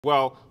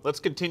Well,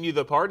 let's continue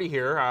the party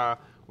here.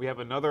 We have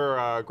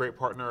another great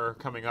partner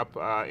coming up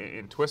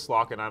in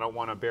Twistlock, and I don't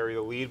want to bury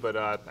the lead, but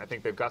I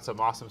think they've got some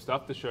awesome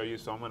stuff to show you,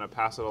 so I'm going to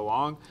pass it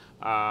along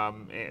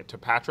to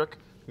Patrick,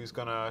 who's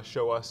going to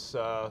show us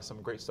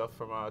some great stuff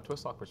from a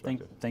Twistlock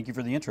perspective. Thank you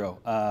for the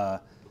intro.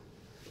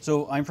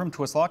 So I'm from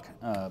Twistlock.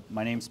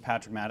 My name's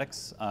Patrick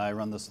Maddox. I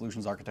run the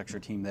solutions architecture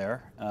team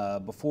there.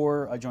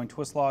 Before I joined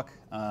Twistlock,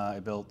 I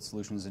built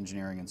solutions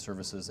engineering and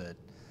services at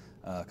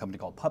a company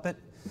called Puppet.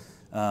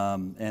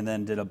 And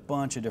then did a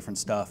bunch of different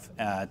stuff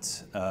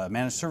at a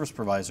managed service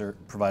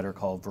provider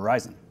called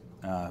Verizon,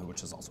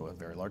 which is also a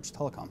very large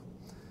telecom.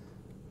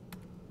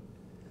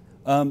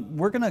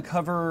 We're going to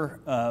cover,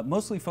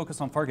 mostly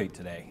focus on Fargate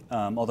today,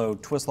 although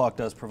Twistlock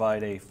does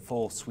provide a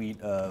full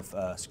suite of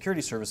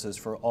security services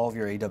for all of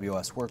your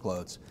AWS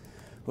workloads,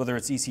 whether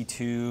it's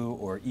EC2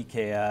 or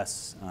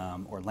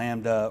EKS or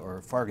Lambda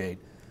or Fargate.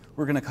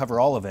 We're going to cover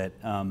all of it.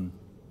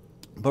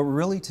 But we're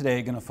really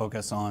today going to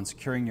focus on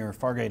securing your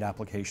Fargate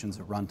applications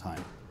at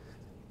runtime.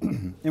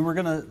 And we're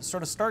going to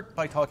sort of start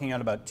by talking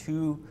about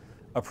two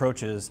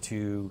approaches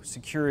to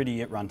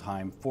security at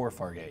runtime for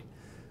Fargate.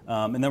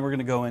 And then we're going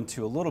to go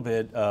into a little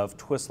bit of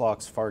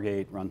Twistlock's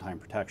Fargate runtime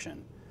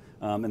protection.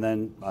 And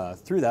then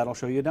through that, I'll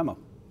show you a demo.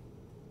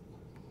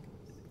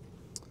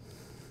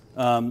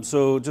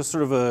 So just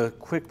sort of a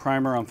quick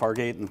primer on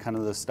Fargate and kind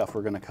of the stuff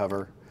we're going to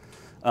cover.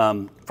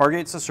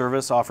 Fargate's a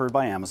service offered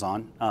by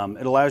Amazon.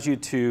 It allows you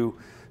to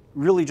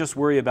really just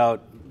worry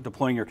about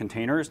deploying your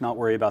containers, not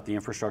worry about the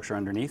infrastructure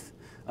underneath.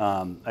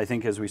 I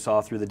think as we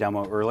saw through the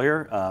demo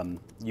earlier,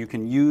 you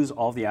can use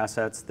all the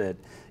assets that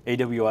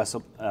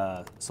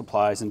AWS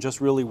supplies and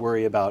just really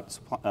worry about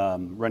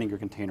running your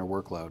container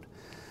workload.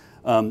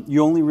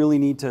 You only really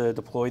need to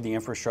deploy the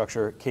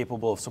infrastructure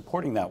capable of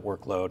supporting that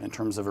workload in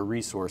terms of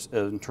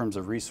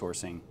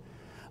resourcing.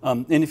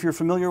 And if you're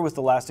familiar with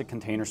Elastic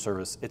Container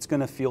Service, it's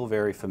going to feel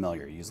very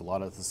familiar. You use a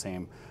lot of the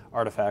same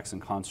artifacts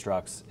and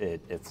constructs.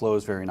 It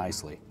flows very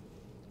nicely.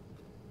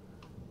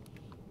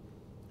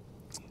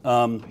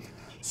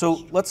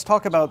 So let's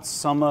talk about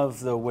some of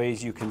the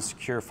ways you can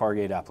secure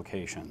Fargate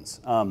applications.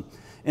 And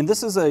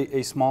this is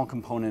a small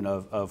component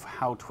of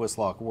how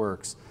Twistlock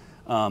works.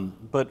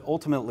 But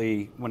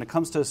ultimately, when it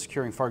comes to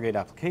securing Fargate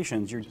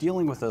applications, you're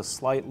dealing with a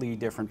slightly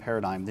different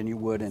paradigm than you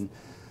would in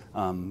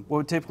what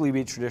would typically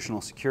be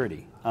traditional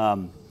security.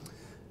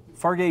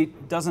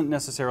 Fargate doesn't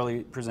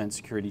necessarily present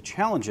security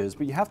challenges,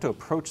 but you have to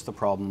approach the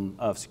problem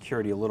of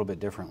security a little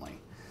bit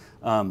differently.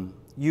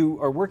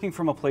 You are working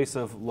from a place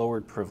of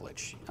lowered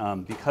privilege.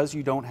 Because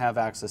you don't have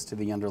access to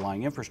the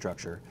underlying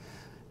infrastructure,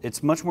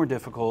 it's much more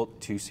difficult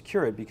to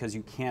secure it because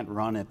you can't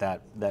run at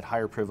that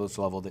higher privilege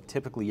level that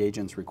typically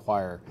agents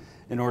require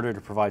in order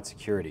to provide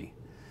security.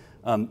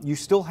 You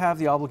still have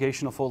the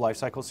obligation of full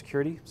lifecycle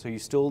security, so you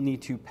still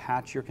need to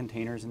patch your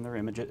containers and their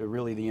images,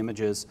 really the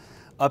images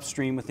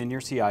upstream within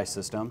your CI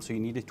system, so you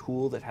need a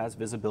tool that has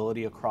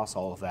visibility across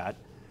all of that.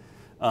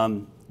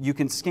 You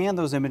can scan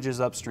those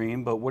images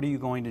upstream, but what are you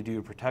going to do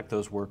to protect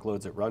those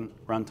workloads at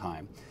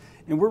runtime?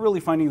 And we're really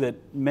finding that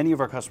many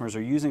of our customers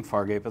are using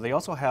Fargate, but they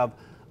also have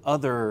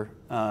other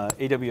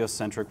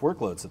AWS-centric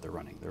workloads that they're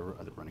running. They're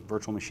running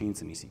virtual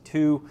machines in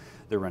EC2,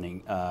 they're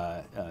running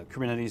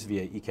Kubernetes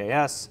via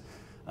EKS,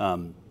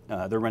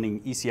 they're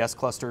running ECS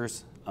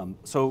clusters.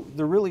 So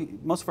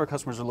most of our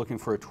customers are looking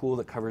for a tool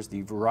that covers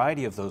the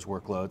variety of those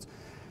workloads,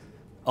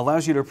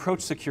 allows you to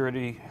approach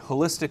security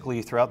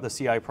holistically throughout the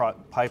CI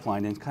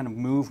pipeline and kind of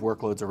move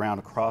workloads around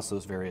across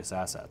those various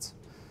assets.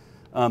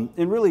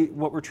 And really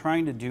what we're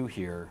trying to do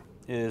here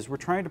is we're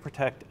trying to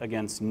protect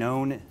against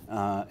known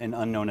and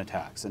unknown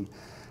attacks. And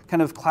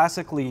kind of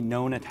classically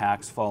known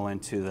attacks fall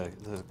into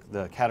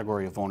the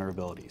category of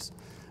vulnerabilities.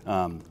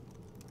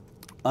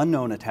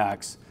 Unknown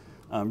attacks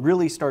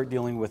really start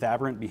dealing with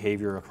aberrant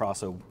behavior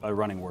across a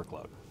running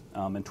workload.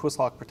 And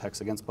Twistlock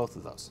protects against both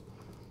of those.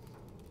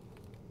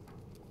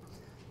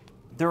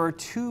 There are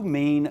two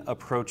main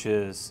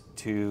approaches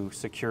to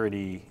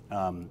security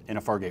in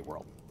a Fargate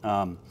world.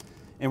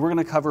 And we're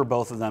going to cover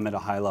both of them at a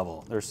high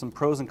level. There's some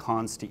pros and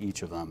cons to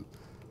each of them.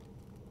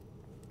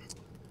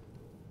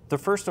 The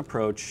first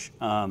approach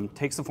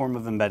takes the form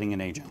of embedding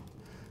an agent.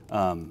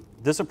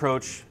 This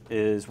approach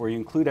is where you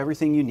include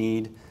everything you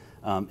need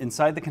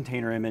inside the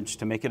container image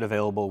to make it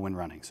available when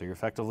running. So you're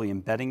effectively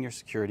embedding your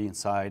security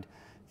inside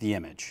the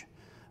image.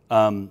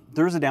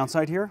 There is a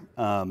downside here.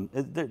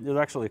 There's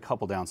actually a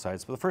couple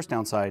downsides, but the first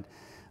downside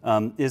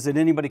is that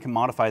anybody can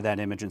modify that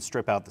image and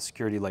strip out the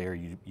security layer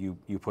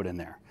you put in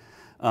there.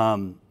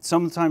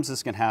 Sometimes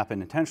this can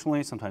happen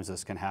intentionally, sometimes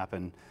this can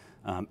happen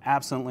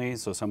absently,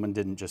 so someone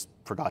just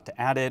forgot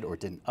to add it or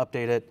didn't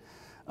update it.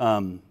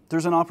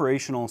 There's an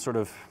operational sort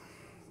of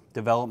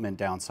development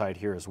downside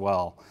here as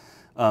well.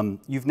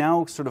 You've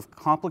now sort of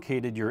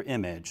complicated your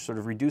image, sort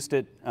of reduced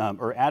it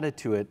or added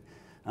to it,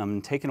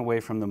 taken away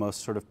from the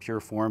most sort of pure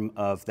form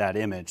of that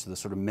image, the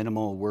sort of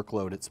minimal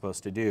workload it's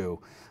supposed to do,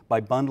 by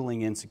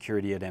bundling in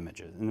security at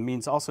images. And it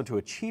means also to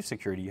achieve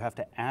security, you have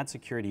to add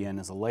security in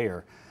as a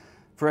layer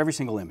for every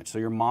single image. So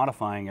you're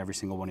modifying every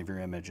single one of your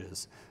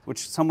images,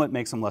 which somewhat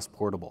makes them less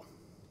portable.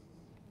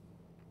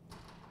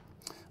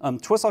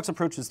 Twistlock's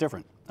approach is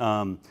different.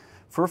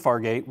 For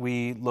Fargate,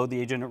 we load the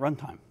agent at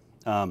runtime.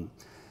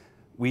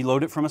 We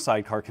load it from a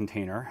sidecar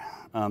container.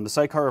 The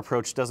sidecar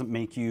approach doesn't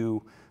make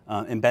you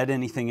embed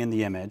anything in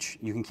the image.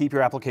 You can keep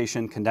your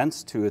application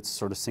condensed to its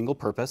sort of single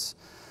purpose.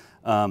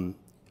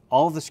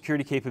 All of the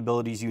security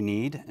capabilities you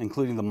need,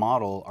 including the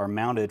model, are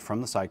mounted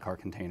from the sidecar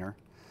container.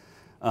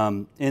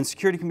 And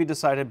security can be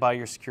decided by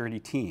your security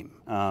team.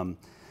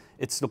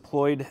 It's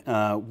deployed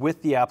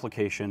with the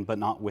application, but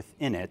not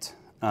within it.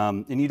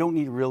 And you don't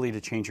need really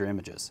to change your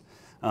images.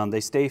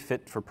 They stay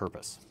fit for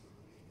purpose.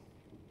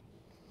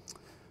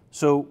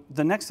 So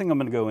the next thing I'm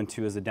going to go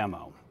into is a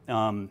demo.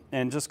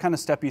 And just kind of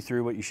step you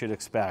through what you should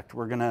expect.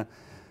 We're going to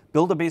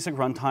build a basic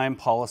runtime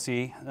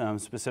policy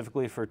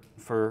specifically for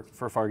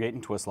Fargate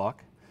and Twistlock.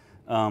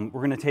 We're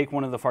going to take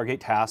one of the Fargate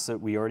tasks that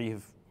we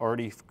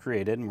already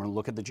created, and we're going to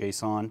look at the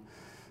JSON.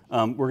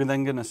 We're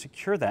then going to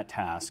secure that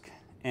task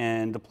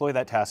and deploy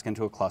that task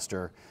into a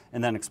cluster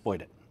and then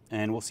exploit it.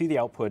 And we'll see the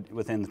output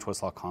within the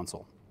Twistlock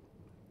console.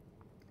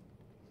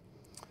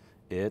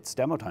 It's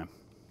demo time.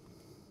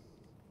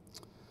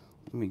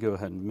 Let me go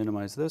ahead and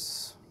minimize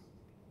this.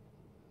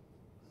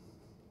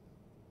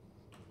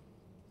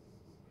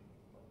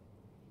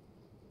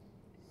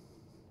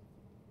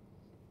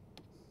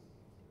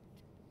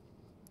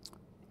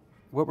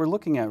 What we're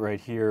looking at right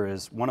here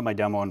is one of my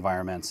demo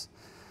environments.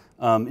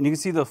 And you can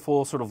see the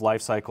full sort of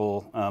life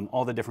cycle,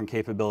 all the different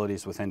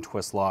capabilities within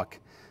Twistlock.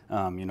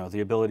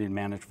 The ability to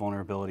manage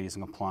vulnerabilities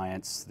and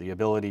compliance, the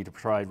ability to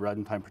provide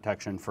runtime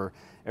protection for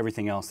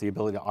everything else, the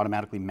ability to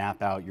automatically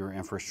map out your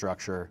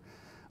infrastructure.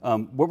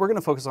 What we're going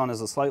to focus on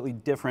is a slightly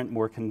different,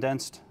 more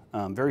condensed,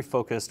 very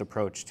focused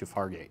approach to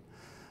Fargate.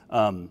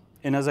 And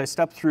as I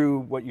step through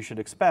what you should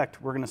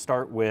expect, we're going to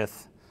start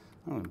with,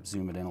 I'm going to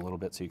zoom it in a little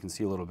bit so you can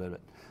see a little bit of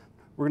it.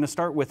 We're going to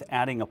start with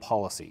adding a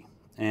policy.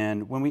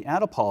 And when we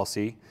add a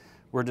policy,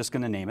 we're just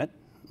going to name it.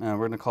 We're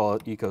going to call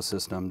it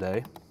EkoSystem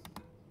Day.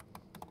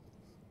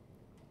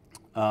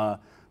 We're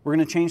going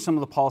to change some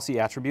of the policy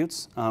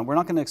attributes. We're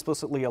not going to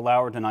explicitly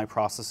allow or deny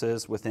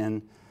processes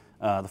within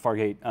the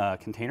Fargate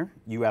container.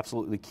 You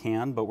absolutely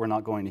can, but we're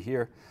not going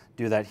to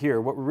do that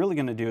here. What we're really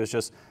going to do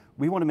is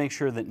we want to make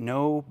sure that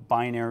no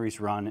binaries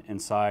run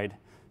inside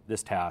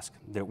this task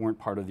that weren't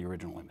part of the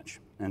original image.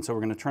 And so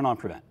we're going to turn on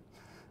prevent.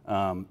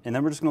 And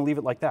then we're just going to leave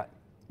it like that.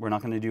 We're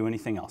not going to do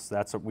anything else.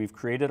 We've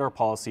created our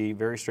policy,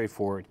 very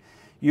straightforward.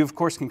 You, of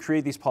course, can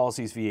create these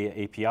policies via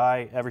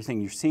API.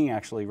 Everything you're seeing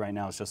actually right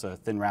now is just a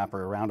thin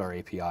wrapper around our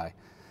API.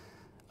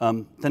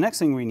 The next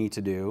thing we need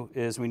to do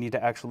is we need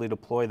to actually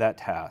deploy that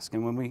task.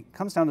 And when it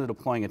comes down to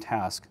deploying a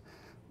task,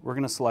 we're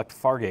going to select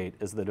Fargate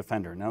as the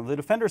defender. Now, the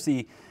defender is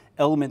the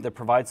element that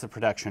provides the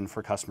protection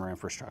for customer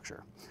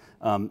infrastructure.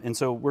 And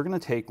so we're going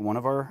to take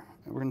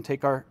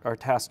our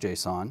task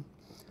JSON.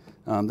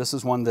 This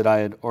is one that I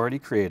had already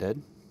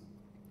created.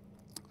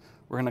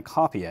 We're going to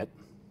copy it.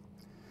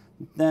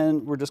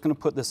 Then we're just going to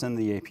put this in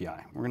the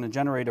API. We're going to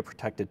generate a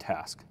protected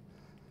task.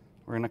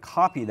 We're going to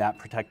copy that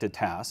protected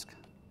task.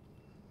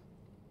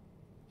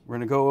 We're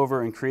going to go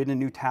over and create a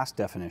new task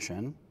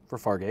definition for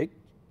Fargate.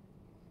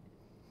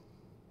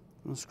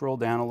 We'll scroll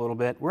down a little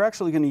bit. We're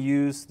actually going to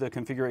use the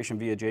configuration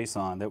via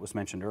JSON that was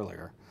mentioned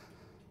earlier.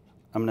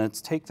 I'm going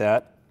to take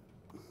that.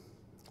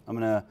 I'm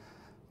going to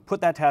put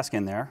that task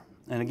in there.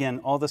 And again,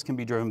 all this can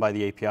be driven by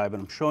the API, but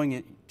I'm showing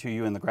it to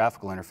you in the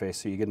graphical interface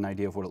so you get an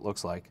idea of what it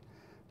looks like.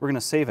 We're going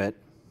to save it,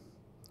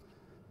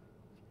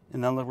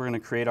 and then we're going to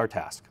create our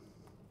task.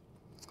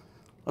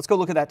 Let's go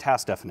look at that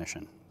task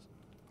definition,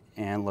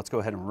 and let's go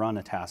ahead and run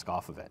a task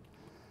off of it.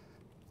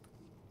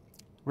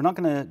 We're not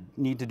going to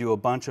need to do a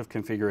bunch of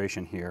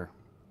configuration here.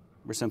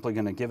 We're simply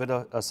going to give it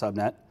a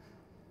subnet,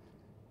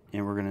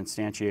 and we're going to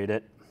instantiate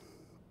it.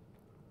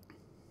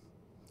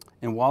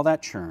 And while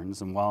that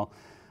churns, and while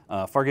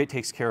Fargate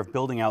takes care of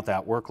building out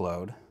that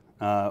workload,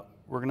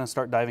 we're going to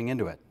start diving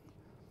into it.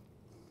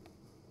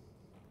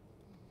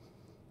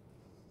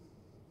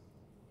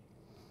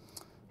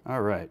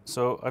 All right,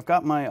 so I've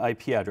got my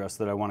IP address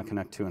that I want to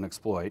connect to and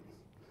exploit.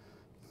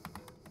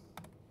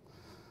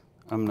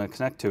 I'm going to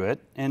connect to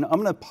it, and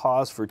I'm going to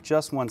pause for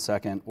just 1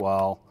 second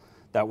while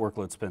that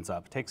workload spins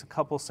up. It takes a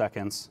couple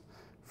seconds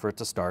for it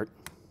to start,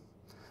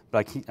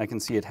 but I can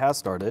see it has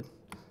started.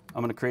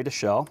 I'm going to create a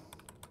shell.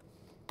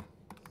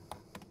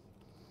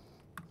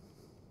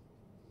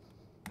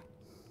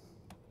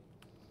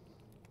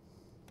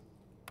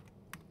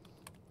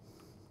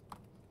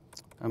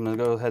 I'm going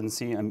to go ahead and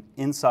see I'm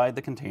inside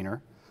the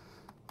container.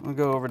 I'm going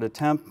to go over to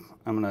temp.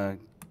 I'm going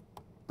to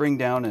bring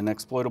down an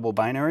exploitable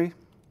binary.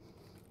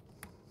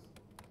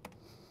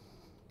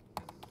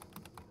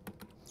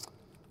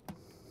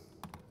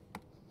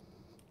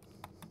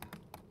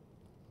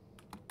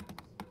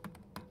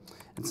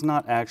 It's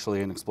not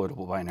actually an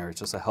exploitable binary, it's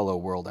just a hello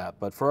world app,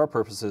 but for our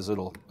purposes,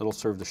 it'll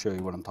serve to show you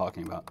what I'm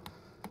talking about.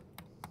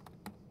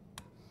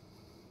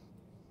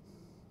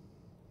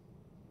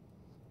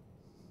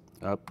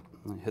 Up,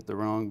 I hit the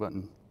wrong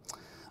button.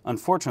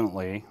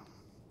 Unfortunately,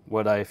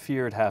 what I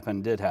feared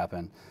did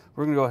happen.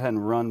 We're going to go ahead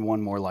and run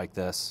one more like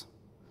this.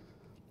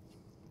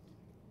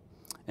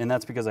 And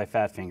that's because I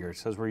fat fingered,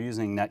 because we're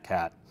using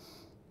netcat.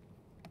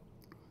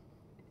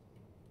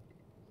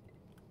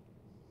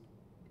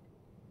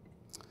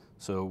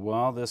 So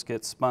while this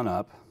gets spun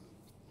up,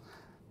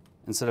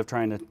 instead of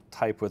trying to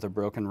type with a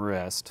broken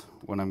wrist,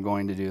 what I'm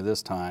going to do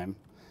this time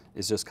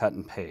is just cut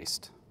and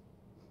paste.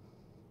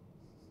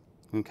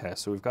 Okay,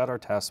 so we've got our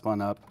task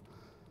spun up.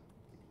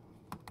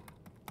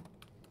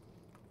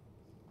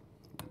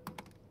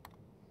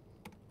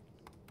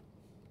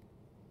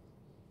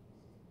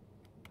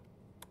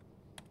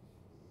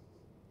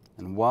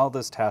 And while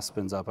this task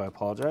spins up, I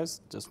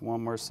apologize, just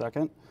one more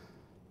second.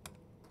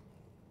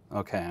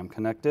 Okay, I'm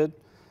connected.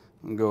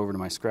 I'm going to go over to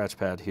my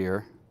scratchpad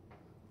here.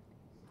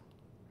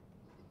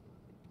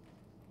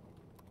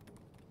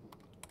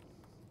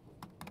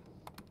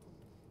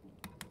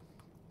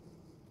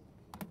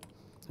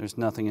 There's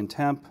nothing in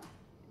temp.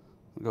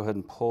 I'll go ahead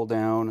and pull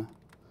down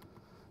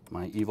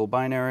my evil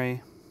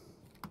binary.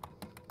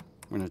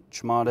 We're going to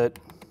chmod it.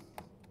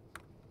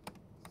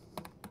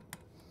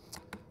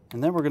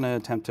 And then we're going to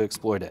attempt to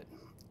exploit it.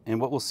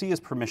 And what we'll see is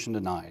permission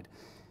denied.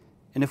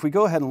 And if we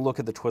go ahead and look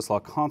at the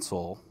Twistlock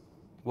console,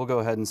 we'll go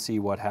ahead and see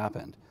what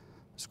happened.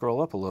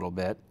 Scroll up a little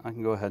bit, I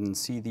can go ahead and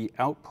see the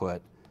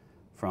output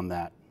from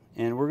that.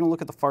 And we're going to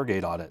look at the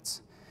Fargate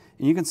audits.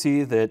 And you can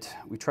see that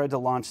we tried to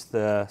launch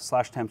the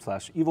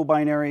 /temp/evil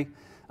binary.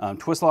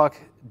 Twistlock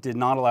did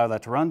not allow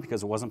that to run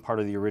because it wasn't part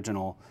of the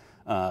original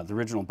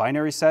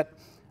binary set.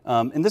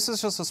 And this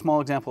is just a small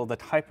example of the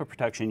type of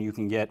protection you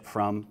can get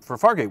for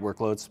Fargate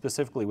workloads,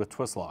 specifically with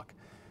Twistlock.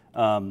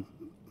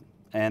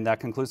 And that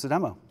concludes the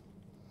demo.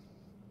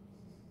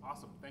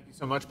 Awesome. Thank you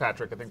so much,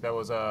 Patrick. I think that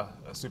was a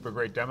super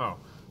great demo.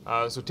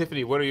 So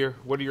Tiffany, what are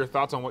your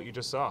thoughts on what you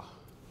just saw?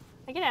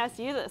 I get to ask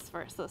you this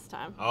first this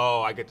time.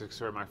 Oh, I get to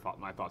share my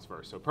thoughts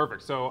first. So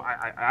perfect. So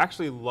I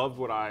actually loved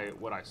what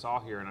I saw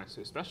here, and I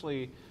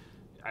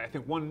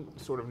think one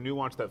sort of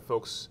nuance that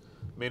folks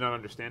may not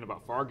understand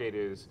about Fargate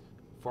is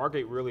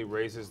Fargate really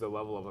raises the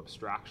level of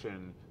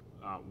abstraction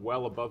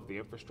well above the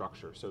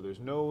infrastructure. So there's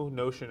no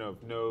notion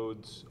of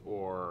nodes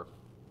or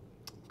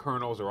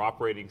kernels or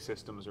operating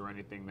systems or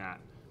anything that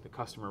the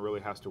customer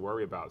really has to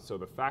worry about. So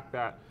the fact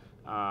that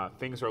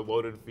things are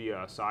loaded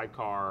via a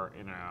sidecar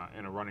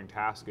in a running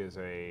task is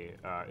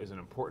an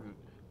important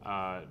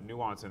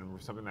nuance and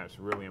something that's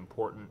really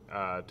important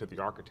to the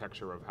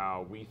architecture of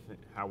how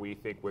we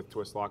think with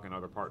Twistlock and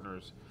other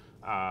partners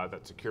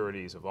that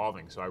security is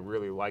evolving. So I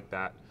really like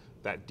that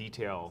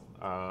detail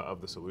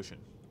of the solution.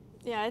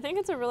 Yeah, I think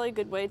it's a really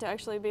good way to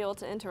actually be able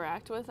to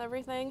interact with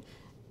everything.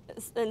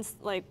 And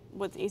like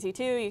with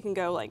EC2, you can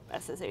go like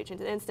SSH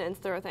into the instance,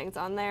 throw things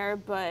on there,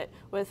 but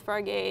with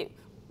Fargate,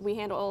 we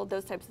handle all of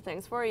those types of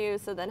things for you,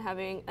 so then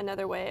having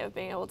another way of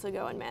being able to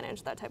go and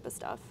manage that type of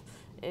stuff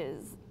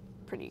is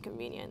pretty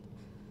convenient.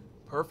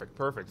 Perfect,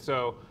 perfect.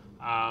 So,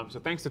 so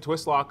thanks to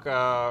Twistlock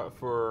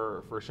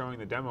for showing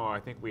the demo.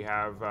 I think we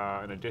have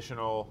an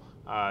additional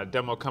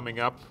demo coming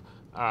up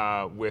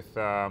with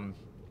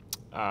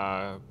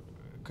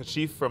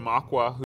Kashif from Aqua,